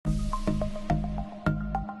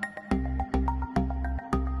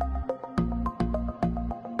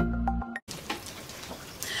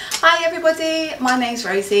Hi everybody, my name's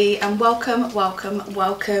Rosie and welcome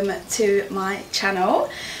to my channel.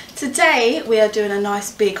 Today we are doing a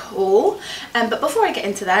nice big haul, but before I get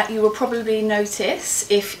into that, you will probably notice,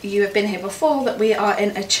 if you have been here before, that we are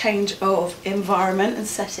in a change of environment and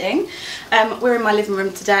setting. We're in my living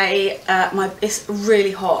room today. It's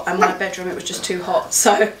really hot, and my bedroom, it was just too hot,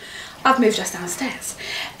 so I've moved us downstairs.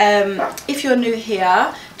 If you're new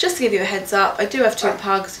here, just to give you a heads up, I do have two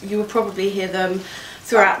pugs. You will probably hear them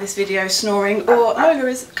throughout this video snoring, or Lola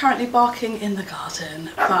is currently barking in the garden,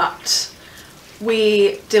 but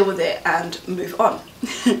we deal with it and move on.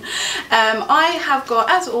 I have got,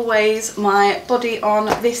 as always, my body on.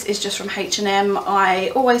 This is just from H&M. I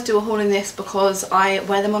always do a haul in this because I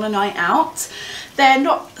wear them on a night out. They're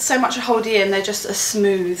not so much a holdy in, they're just a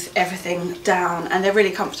smooth everything down, and they're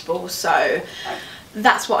really comfortable, so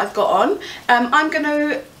that's what I've got on. I'm going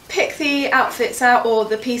to pick the outfits out, or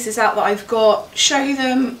the pieces out that I've got, show you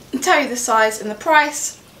them, tell you the size and the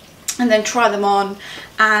price, and then try them on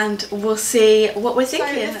and we'll see what we're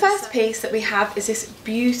thinking. So the first piece that we have is this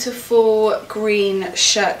beautiful green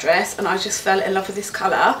shirt dress, and I just fell in love with this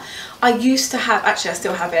colour. I used to have, actually I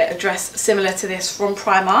still have it, a dress similar to this from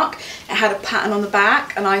Primark. It had a pattern on the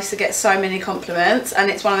back and I used to get so many compliments,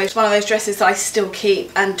 and it's one of those dresses that I still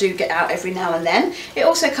keep and do get out every now and then. It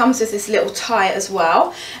also comes with this little tie as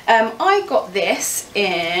well. I got this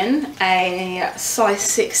in a size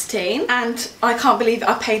 16 and I can't believe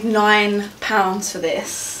I paid £9 for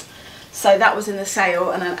this. So that was in the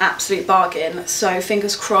sale and an absolute bargain, so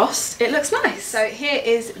fingers crossed it looks nice. So here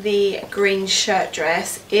is the green shirt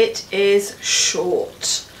dress. It is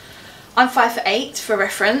short. I'm 5'8" for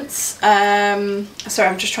reference. Sorry,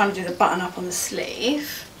 I'm just trying to do the button up on the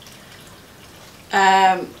sleeve.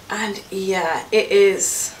 And yeah, it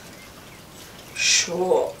is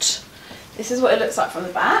short. This is what it looks like from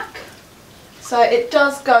the back. So it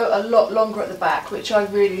does go a lot longer at the back, which I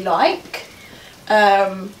really like.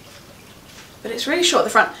 But it's really short at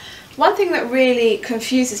the front. One thing that really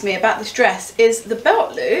confuses me about this dress is the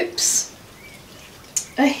belt loops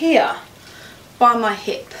are here by my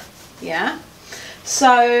hip, yeah?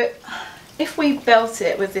 So if we belt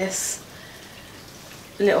it with this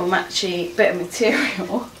little matchy bit of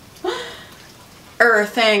material,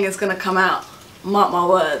 everything is going to come out, mark my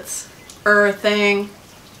words, everything,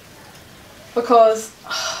 because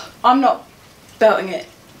I'm not belting it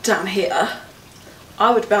down here.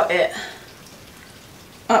 I would belt it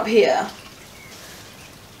up here.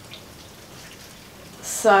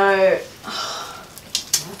 So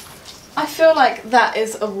I feel like that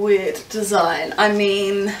is a weird design. I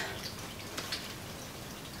mean,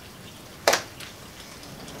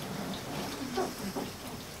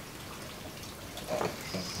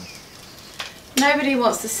 nobody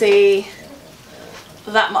wants to see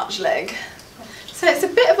that much leg. So it's a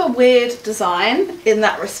bit of a weird design in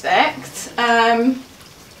that respect.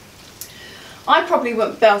 I probably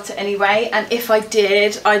wouldn't belt it anyway, and if I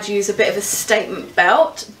did, I'd use a bit of a statement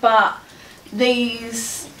belt, but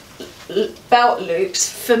these belt loops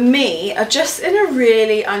for me are just in a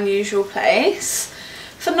really unusual place.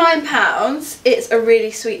 For £9, it's a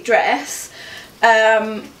really sweet dress,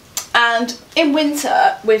 and in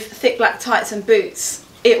winter with thick black tights and boots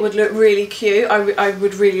it would look really cute. I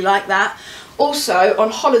would really like that. Also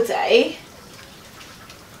on holiday,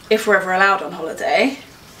 if we're ever allowed on holiday,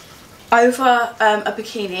 over a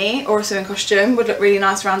bikini or a swimming costume would look really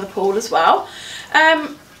nice around the pool as well.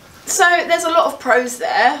 So there's a lot of pros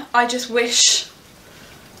there. I just wish...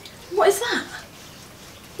 What is that?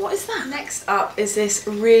 What is that? Next up is this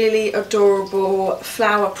really adorable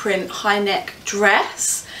flower print high neck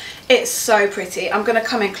dress. It's so pretty. I'm going to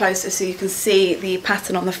come in closer so you can see the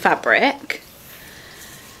pattern on the fabric.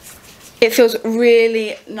 It feels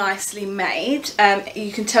really nicely made.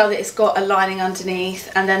 You can tell that it's got a lining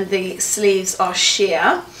underneath, and then the sleeves are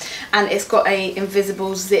sheer, and it's got a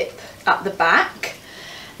invisible zip at the back.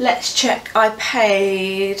 Let's check. I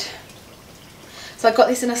paid... So I got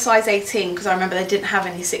this in a size 18 because I remember they didn't have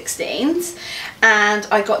any 16s, and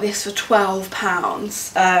I got this for £12.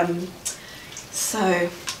 So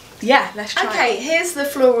yeah, let's try it. Okay, here's the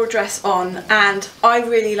floral dress on, and I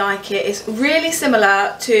really like it. It's really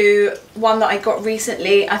similar to one that I got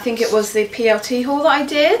recently. I think it was the PLT haul that I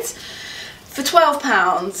did. For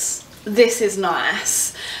 £12, this is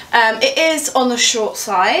nice. It is on the short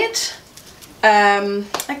side.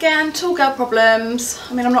 Again, tall girl problems.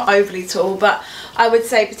 I mean, I'm not overly tall, but I would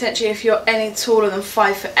say potentially if you're any taller than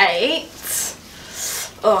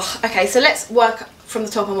 5'8". Oh, okay, so let's work from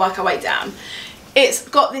the top and work our way down. It's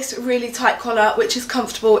got this really tight collar, which is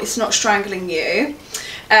comfortable. It's not strangling you.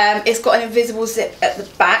 It's got an invisible zip at the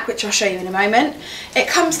back, which I'll show you in a moment. It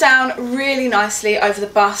comes down really nicely over the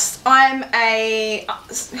bust. I'm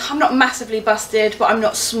not massively busted, but I'm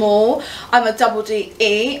not small. I'm a double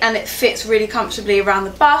DE, and it fits really comfortably around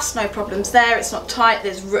the bust, no problems there. It's not tight,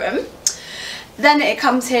 there's room. Then it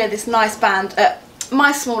comes here, this nice band at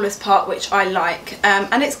my smallest part, which I like,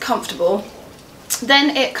 and it's comfortable.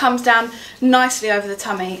 Then it comes down nicely over the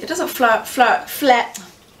tummy. It doesn't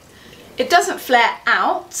it doesn't flare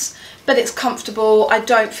out, but it's comfortable. I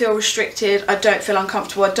don't feel restricted, I don't feel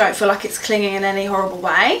uncomfortable, I don't feel like it's clinging in any horrible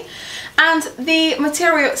way. And the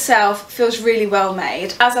material itself feels really well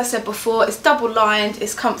made. As I said before, it's double lined,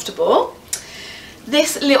 it's comfortable.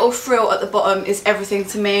 This little frill at the bottom is everything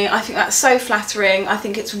to me. I think that's so flattering. I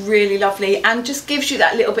think it's really lovely and just gives you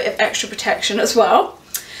that little bit of extra protection as well.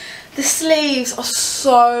 The sleeves are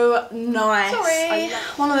so nice. Sorry,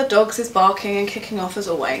 one of the dogs is barking and kicking off as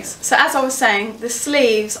always. So as I was saying, the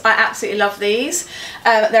sleeves, I absolutely love these.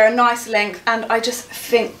 They're a nice length, and I just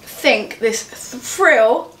think this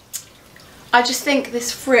frill,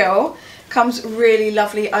 comes really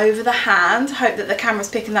lovely over the hand. Hope that the camera's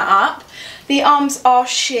picking that up. The arms are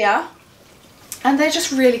sheer, and they're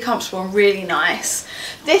just really comfortable and really nice.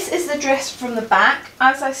 This is the dress from the back.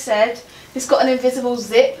 As I said, it's got an invisible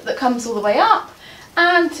zip that comes all the way up,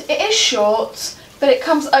 and it is short, but it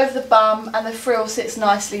comes over the bum and the frill sits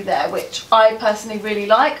nicely there, which I personally really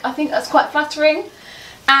like. I think that's quite flattering,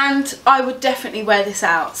 and I would definitely wear this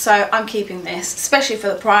out, so I'm keeping this, especially for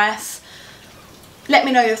the price. Let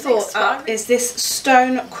me know your thoughts. Up is this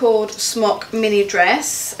stone cord smock mini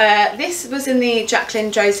dress. This was in the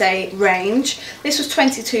Jacqueline Jose range. This was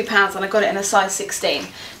 £22 and I got it in a size 16.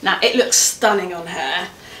 Now it looks stunning on her,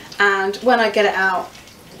 and when I get it out,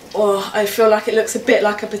 oh, I feel like it looks a bit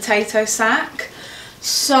like a potato sack.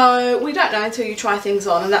 So we don't know until you try things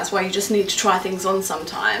on, and that's why you just need to try things on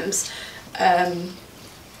sometimes.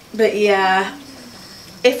 But yeah,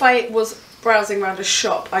 if I was browsing around a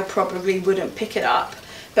shop, I probably wouldn't pick it up,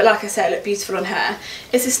 but like I said, it looked beautiful on her.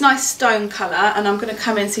 It's this nice stone colour, and I'm going to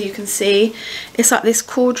come in so you can see. It's like this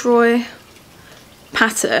corduroy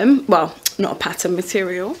pattern, well, not a pattern,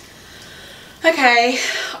 material. Okay,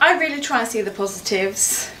 I really try and see the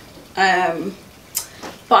positives, but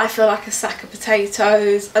I feel like a sack of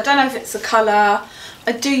potatoes. I don't know if it's the colour.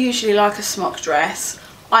 I do usually like a smock dress.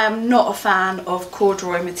 I am not a fan of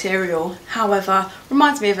corduroy material, however,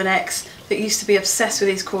 reminds me of an ex that used to be obsessed with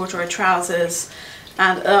these corduroy trousers,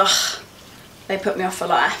 and ugh, they put me off for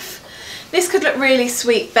life. This could look really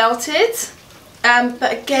sweet belted,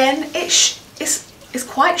 but again, it's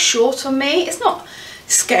quite short on me. It's not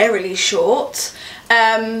scarily short.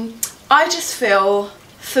 I just feel,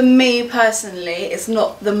 for me personally, it's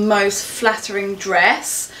not the most flattering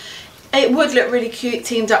dress. It would look really cute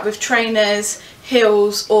teamed up with trainers,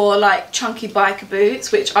 heels, or like chunky biker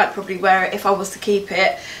boots, which I'd probably wear it if I was to keep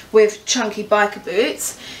it with chunky biker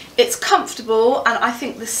boots. It's comfortable, and I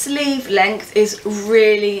think the sleeve length is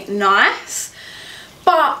really nice,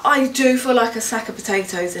 but I do feel like a sack of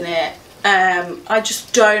potatoes in it. I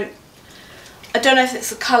just don't, I don't know if it's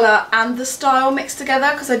the colour and the style mixed together,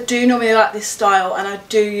 because I do normally like this style and I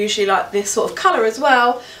do usually like this sort of colour as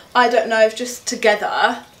well. I don't know if just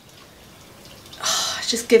together, it's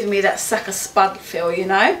just giving me that sack of spud feel, you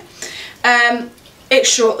know. It's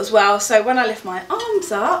short as well, so when I lift my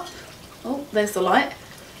arms up, oh, there's the light,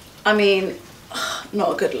 I mean,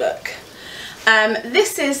 not a good look.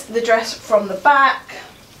 This is the dress from the back.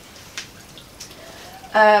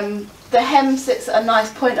 The hem sits at a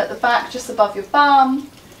nice point at the back, just above your bum.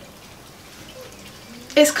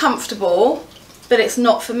 It's comfortable, but it's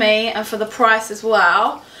not for me, and for the price as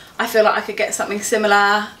well, I feel like I could get something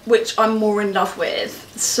similar, which I'm more in love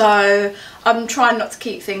with. So I'm trying not to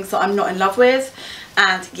keep things that I'm not in love with,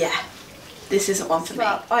 and yeah, this isn't one for me.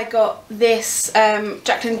 I got this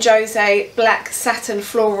Jacqueline Jose black satin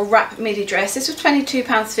floral wrap midi dress. This was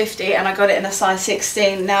 £22.50 and I got it in a size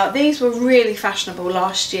 16. Now these were really fashionable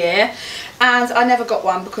last year, and I never got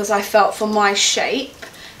one because I felt for my shape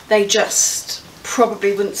they just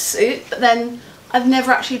probably wouldn't suit, but then I've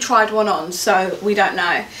never actually tried one on, so we don't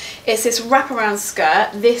know. It's this wraparound skirt.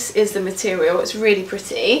 This is the material. It's really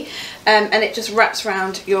pretty, and it just wraps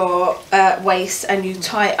around your waist, and you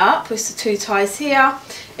tie it up with the two ties here.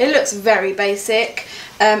 It looks very basic,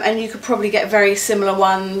 and you could probably get very similar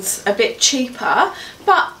ones a bit cheaper,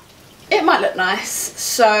 but it might look nice,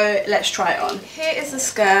 so let's try it on. Here is the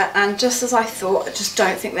skirt, and just as I thought, I just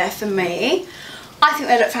don't think they're for me. I think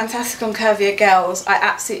they look fantastic on curvier girls, I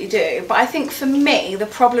absolutely do, but I think for me the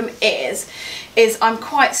problem is I'm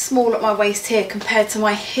quite small at my waist here compared to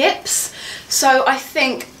my hips, So I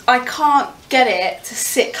think I can't get it to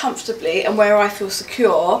sit comfortably and where I feel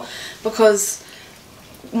secure because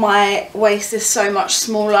my waist is so much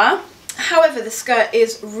smaller. However, the skirt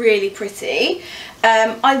is really pretty.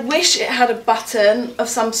 I wish it had a button of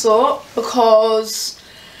some sort because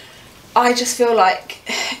I just feel like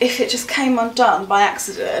if it just came undone by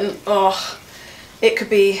accident, oh, it could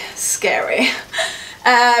be scary.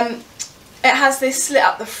 It has this slit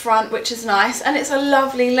up the front, which is nice, and it's a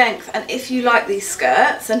lovely length. And if you like these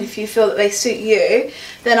skirts and if you feel that they suit you,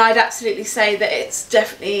 then I'd absolutely say that it's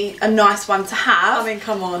definitely a nice one to have. I mean,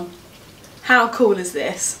 come on, how cool is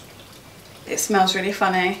this? It smells really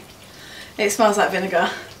funny. It smells like vinegar.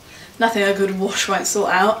 Nothing a good wash won't sort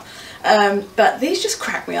out. But these just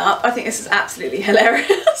crack me up. I think this is absolutely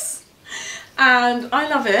hilarious. And I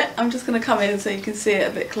love it. I'm just going to come in so you can see it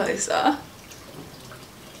a bit closer.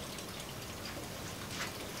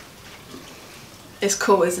 It's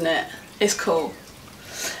cool, isn't it? It's cool.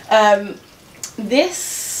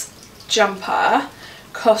 This jumper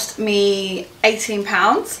cost me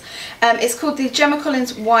 £18. It's called the Gemma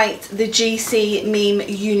Collins White, the GC Meme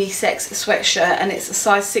Unisex Sweatshirt, and it's a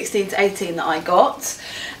size 16 to 18 that I got.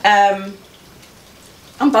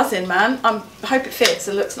 I'm buzzing, man. I hope it fits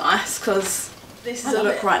and looks nice because this is a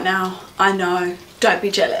look right now. I know, don't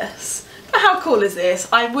be jealous. But how cool is this?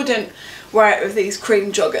 I wouldn't wear it with these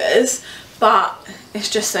cream joggers, but it's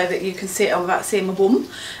just so that you can see it on without seeing my bum.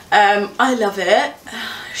 I love it.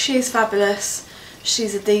 She is fabulous.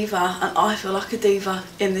 She's a diva, and I feel like a diva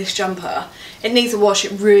in this jumper. It needs a wash.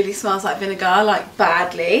 It really smells like vinegar, like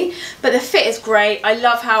badly, but the fit is great. I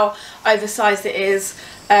love how oversized it is,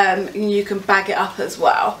 and you can bag it up as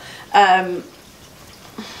well. I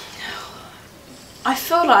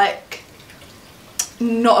feel like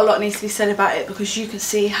not a lot needs to be said about it because you can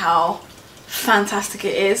see how fantastic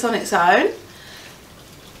it is on its own.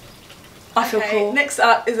 I feel cool. Next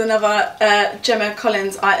up is another Gemma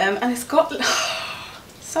Collins item, and it's got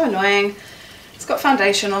so annoying. It's got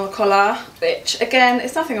foundation on the collar, which again,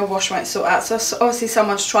 it's nothing a wash won't sort out. So obviously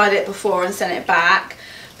someone's tried it before and sent it back,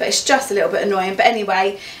 but it's just a little bit annoying. But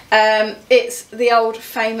anyway, it's the old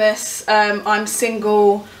famous I'm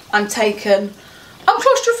single, I'm taken, I'm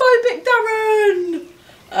claustrophobic,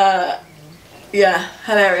 Darren. Yeah,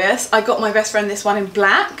 hilarious. I got my best friend this one in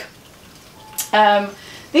black.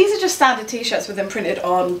 These are just standard t-shirts with them printed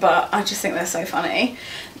on, but I just think they're so funny.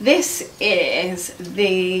 This is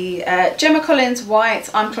the Gemma Collins White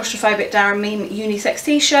I'm Claustrophobic Darren Meme Unisex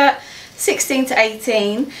t-shirt, 16 to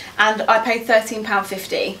 18, and I paid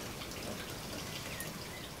 £13.50.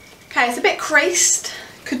 Okay, it's a bit creased,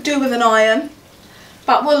 could do with an iron,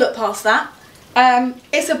 but we'll look past that.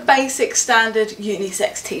 It's a basic standard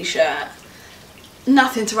unisex t-shirt.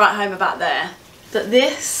 Nothing to write home about there. But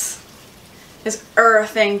this is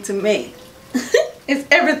everything to me. It's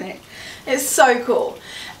everything. It's so cool.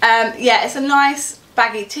 Yeah, it's a nice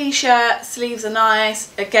baggy t-shirt. Sleeves are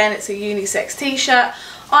nice. Again, it's a unisex t-shirt.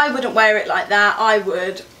 I wouldn't wear it like that. I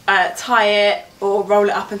would tie it or roll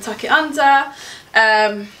it up and tuck it under.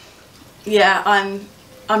 Yeah,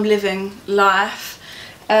 I'm living life.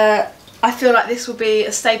 I feel like this will be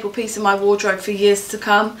a staple piece in my wardrobe for years to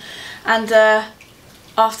come, and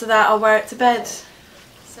after that I'll wear it to bed.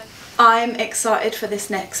 I'm excited for this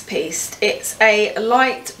next piece. It's a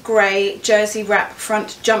light grey jersey wrap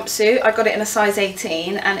front jumpsuit. I got it in a size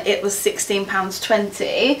 18 and it was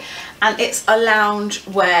 £16.20, and it's a lounge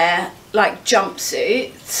wear, like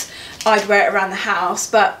jumpsuit. I'd wear it around the house,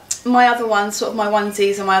 but my other ones, sort of my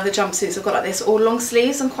onesies and my other jumpsuits, I've got like this, all long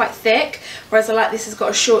sleeves and quite thick, whereas I like this has got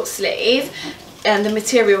a short sleeve and the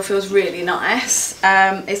material feels really nice.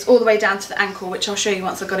 It's all the way down to the ankle, which I'll show you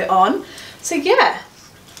once I've got it on. So yeah,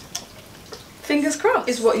 fingers crossed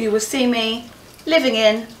is what you will see me living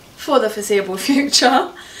in for the foreseeable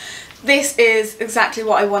future. This is exactly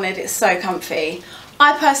what I wanted. It's so comfy.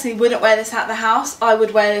 I personally wouldn't wear this out the house. I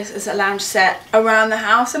would wear this as a lounge set around the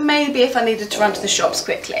house, and maybe if I needed to run to the shops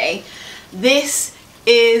quickly. This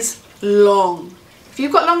is long. If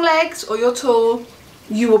you've got long legs or you're tall,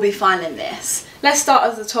 you will be fine in this. Let's start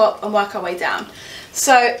at the top and work our way down.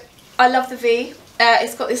 So I love the V.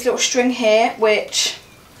 It's got this little string here, which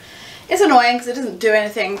is annoying because it doesn't do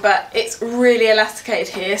anything, but it's really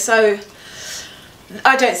elasticated here, so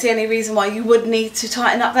I don't see any reason why you would need to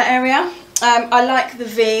tighten up that area. I like the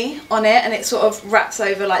V on it, and it sort of wraps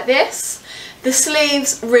over like this. The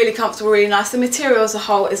sleeves, really comfortable, really nice. The material as a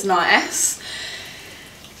whole is nice.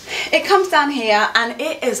 It comes down here and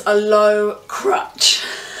it is a low crutch.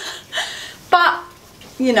 But,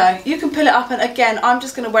 you know, you can pull it up, and again, I'm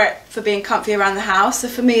just going to wear it for being comfy around the house. So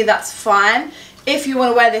for me, that's fine. If you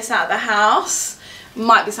want to wear this out of the house,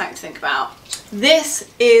 might be something to think about. This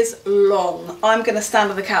is long. I'm going to stand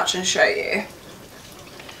on the couch and show you.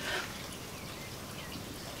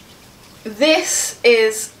 This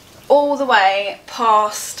is all the way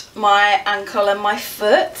past my ankle and my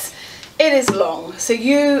foot. It is long, so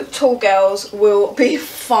you tall girls will be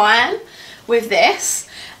fine with this.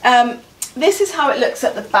 This is how it looks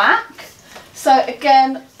at the back. So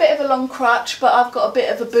again, bit of a long crutch, but I've got a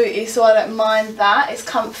bit of a booty, so I don't mind that. It's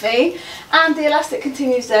comfy, and the elastic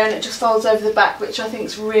continues there and it just folds over the back, which I think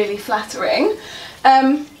is really flattering.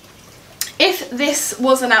 If this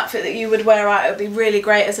was an outfit that you would wear out, it would be really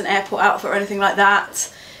great as an airport outfit or anything like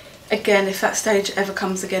that. Again, if that stage ever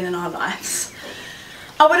comes again in our lives.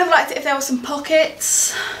 I would have liked it if there were some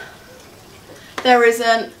pockets. There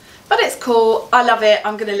isn't, but it's cool. I love it.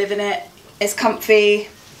 I'm going to live in it. It's comfy.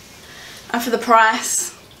 And for the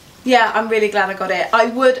price, yeah, I'm really glad I got it. I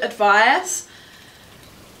would advise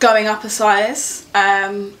going up a size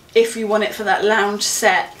if you want it for that lounge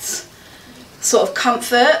set sort of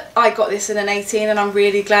comfort. I got this in an 18 and I'm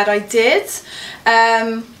really glad I did.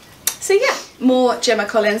 So yeah, more Gemma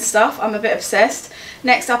Collins stuff. I'm a bit obsessed.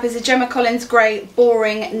 Next up is a Gemma Collins grey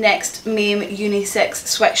boring next meme unisex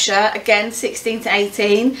sweatshirt. Again, 16 to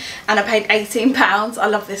 18 and I paid £18. I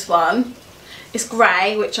love this one. It's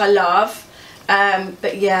grey, which I love,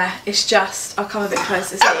 but yeah, it's just, I'll come a bit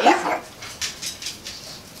closer to see.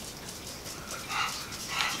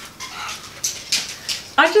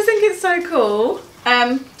 I just think it's so cool.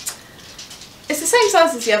 It's the same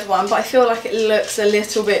size as the other one, but I feel like it looks a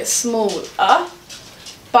little bit smaller,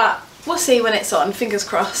 but we'll see when it's on, fingers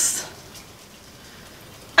crossed.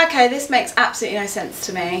 Okay, this makes absolutely no sense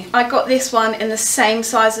to me. I got this one in the same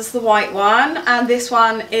size as the white one, and this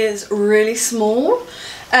one is really small.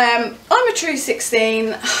 I'm a true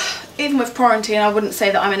 16. Even with quarantine, I wouldn't say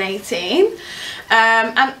that I'm an 18.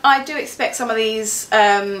 And I do expect some of these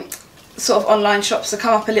sort of online shops to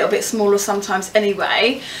come up a little bit smaller sometimes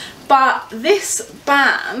anyway. But this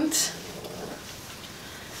band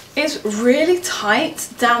is really tight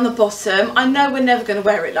down the bottom. I know we're never going to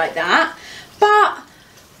wear it like that, but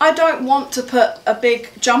I don't want to put a big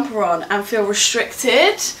jumper on and feel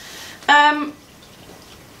restricted.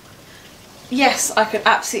 Yes, I could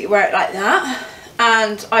absolutely wear it like that,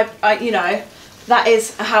 and I you know, that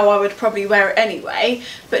is how I would probably wear it anyway.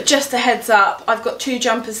 But just a heads up, I've got two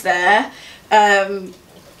jumpers there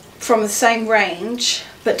from the same range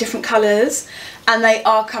but different colours, and they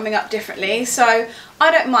are coming up differently, so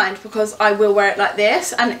I don't mind because I will wear it like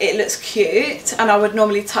this and it looks cute, and I would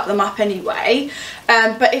normally tuck them up anyway.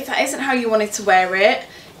 But if that isn't how you wanted to wear it,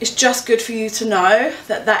 it's just good for you to know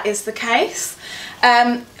that that is the case.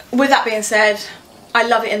 With that being said, I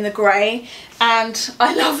love it in the grey, and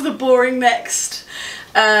I love the boring next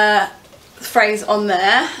phrase on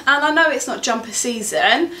there. And I know it's not jumper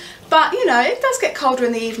season, but you know, it does get colder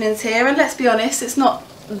in the evenings here, and let's be honest, it's not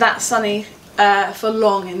that sunny for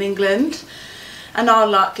long in England, and our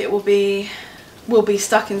luck, it will be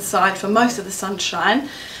stuck inside for most of the sunshine.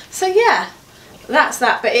 So yeah, that's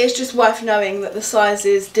that. But it's just worth knowing that the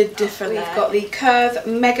sizes did differ. We've got the Curve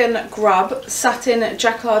Megan Grub satin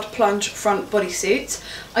jacquard plunge front bodysuit.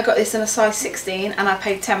 I got this in a size 16 and I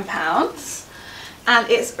paid £10, and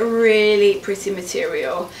it's really pretty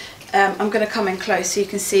material. I'm going to come in close so you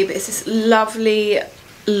can see, but it's this lovely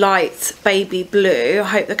light baby blue. I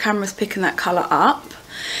hope the camera's picking that colour up.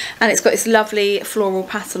 And it's got this lovely floral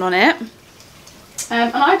pattern on it.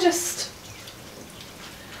 And I just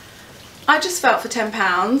felt for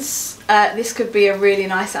 £10 this could be a really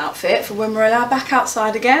nice outfit for when we're allowed back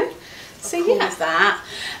outside again. So yeah, that.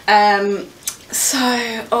 I'm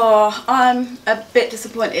a bit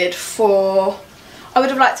disappointed for... I would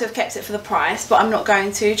have liked to have kept it for the price, but I'm not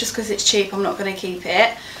going to, just because it's cheap. I'm not going to keep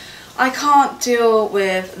it. I can't deal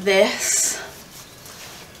with this.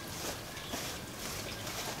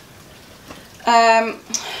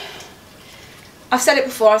 I've said it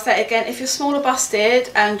before, I'll say it again, if you're smaller busted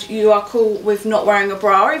and you are cool with not wearing a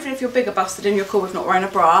bra, or even if you're bigger busted and you're cool with not wearing a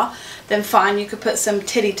bra, then fine, you could put some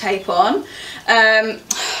titty tape on.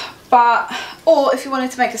 Or if you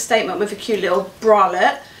wanted to make a statement with a cute little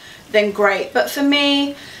bralette, then great. But for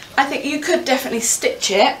me, I think you could definitely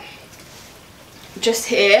stitch it just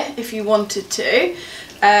here if you wanted to.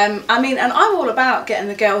 I mean, and I'm all about getting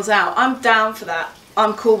the girls out. I'm down for that.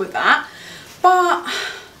 I'm cool with that. But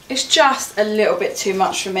it's just a little bit too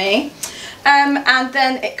much for me. And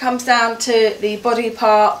then it comes down to the body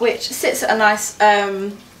part, which sits at a nice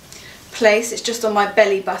place. It's just on my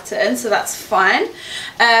belly button, so that's fine.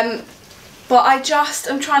 but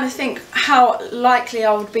I'm trying to think how likely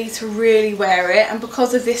I would be to really wear it, and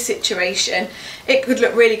because of this situation it could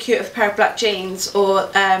look really cute with a pair of black jeans or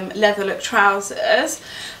leather look trousers,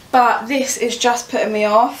 but this is just putting me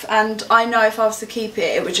off, and I know if I was to keep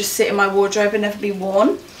it, it would just sit in my wardrobe and never be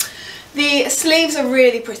worn. The sleeves are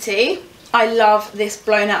really pretty. I love this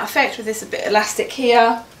blown out effect with this a bit elastic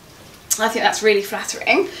here. I think that's really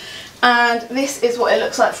flattering, and this is what it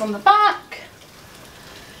looks like from the back.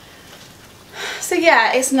 So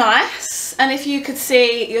yeah, it's nice, and if you could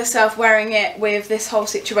see yourself wearing it with this whole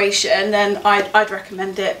situation, then I'd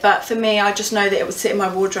recommend it, but for me, I just know that it would sit in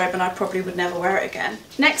my wardrobe and I probably would never wear it again.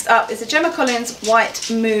 Next up is a Gemma Collins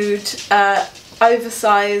White Mood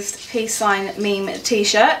oversized peace sign meme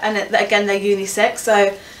t-shirt, and again they're unisex,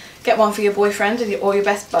 so get one for your boyfriend or your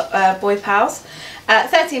best boy pals.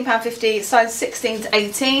 £13.50, size 16 to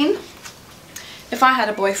 18. If I had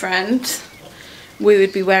a boyfriend, we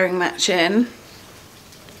would be wearing matching.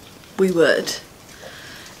 We would.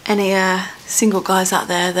 Any single guys out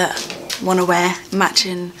there that want to wear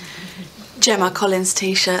matching Gemma Collins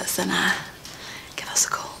t-shirts, then give us a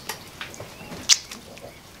call.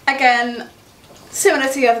 Again, similar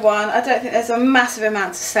to the other one, I don't think there's a massive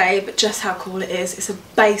amount to say, but just how cool it is. It's a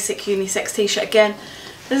basic unisex t-shirt. Again,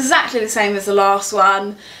 exactly the same as the last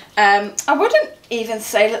one. I wouldn't even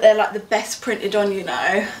say that they're like the best printed on, you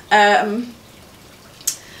know.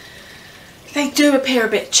 They do appear a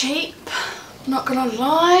bit cheap, not gonna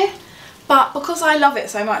lie, but because I love it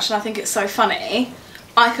so much and I think it's so funny,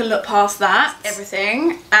 I can look past that,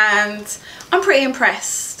 everything, and I'm pretty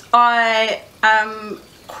impressed. I am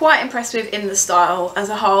quite impressed with in the style as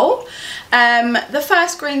a whole. The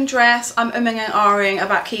first green dress, I'm umming and ahhing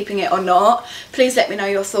about keeping it or not. Please let me know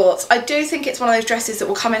your thoughts. I do think it's one of those dresses that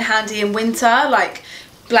will come in handy in winter, like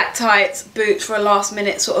black tights, boots for a last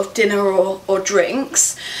minute sort of dinner or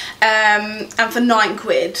drinks, and for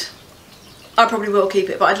 £9 I probably will keep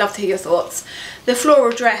it, but I'd love to hear your thoughts. The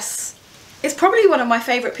floral dress is probably one of my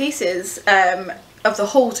favourite pieces of the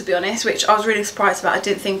haul, to be honest, which I was really surprised about. I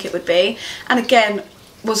didn't think it would be, and again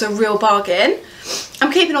was a real bargain.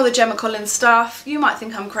 I'm keeping all the Gemma Collins stuff. You might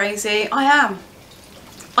think I'm crazy. I am.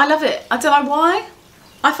 I love it. I don't know why.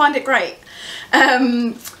 I find it great.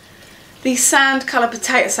 The sand colour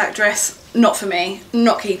potato sack dress, not for me,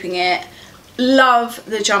 not keeping it. Love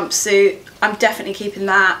the jumpsuit, I'm definitely keeping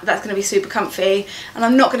that. That's going to be super comfy, and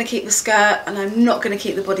I'm not going to keep the skirt, and I'm not going to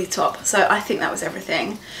keep the body top, so I think that was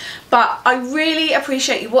everything. But I really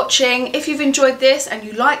appreciate you watching. If you've enjoyed this and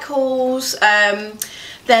you like hauls,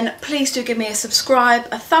 then please do give me a subscribe,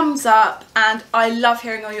 a thumbs up, and I love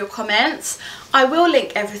hearing all your comments. I will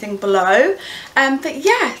link everything below. But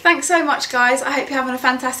yeah, thanks so much guys. I hope you're having a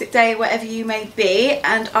fantastic day wherever you may be,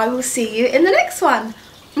 and I will see you in the next one.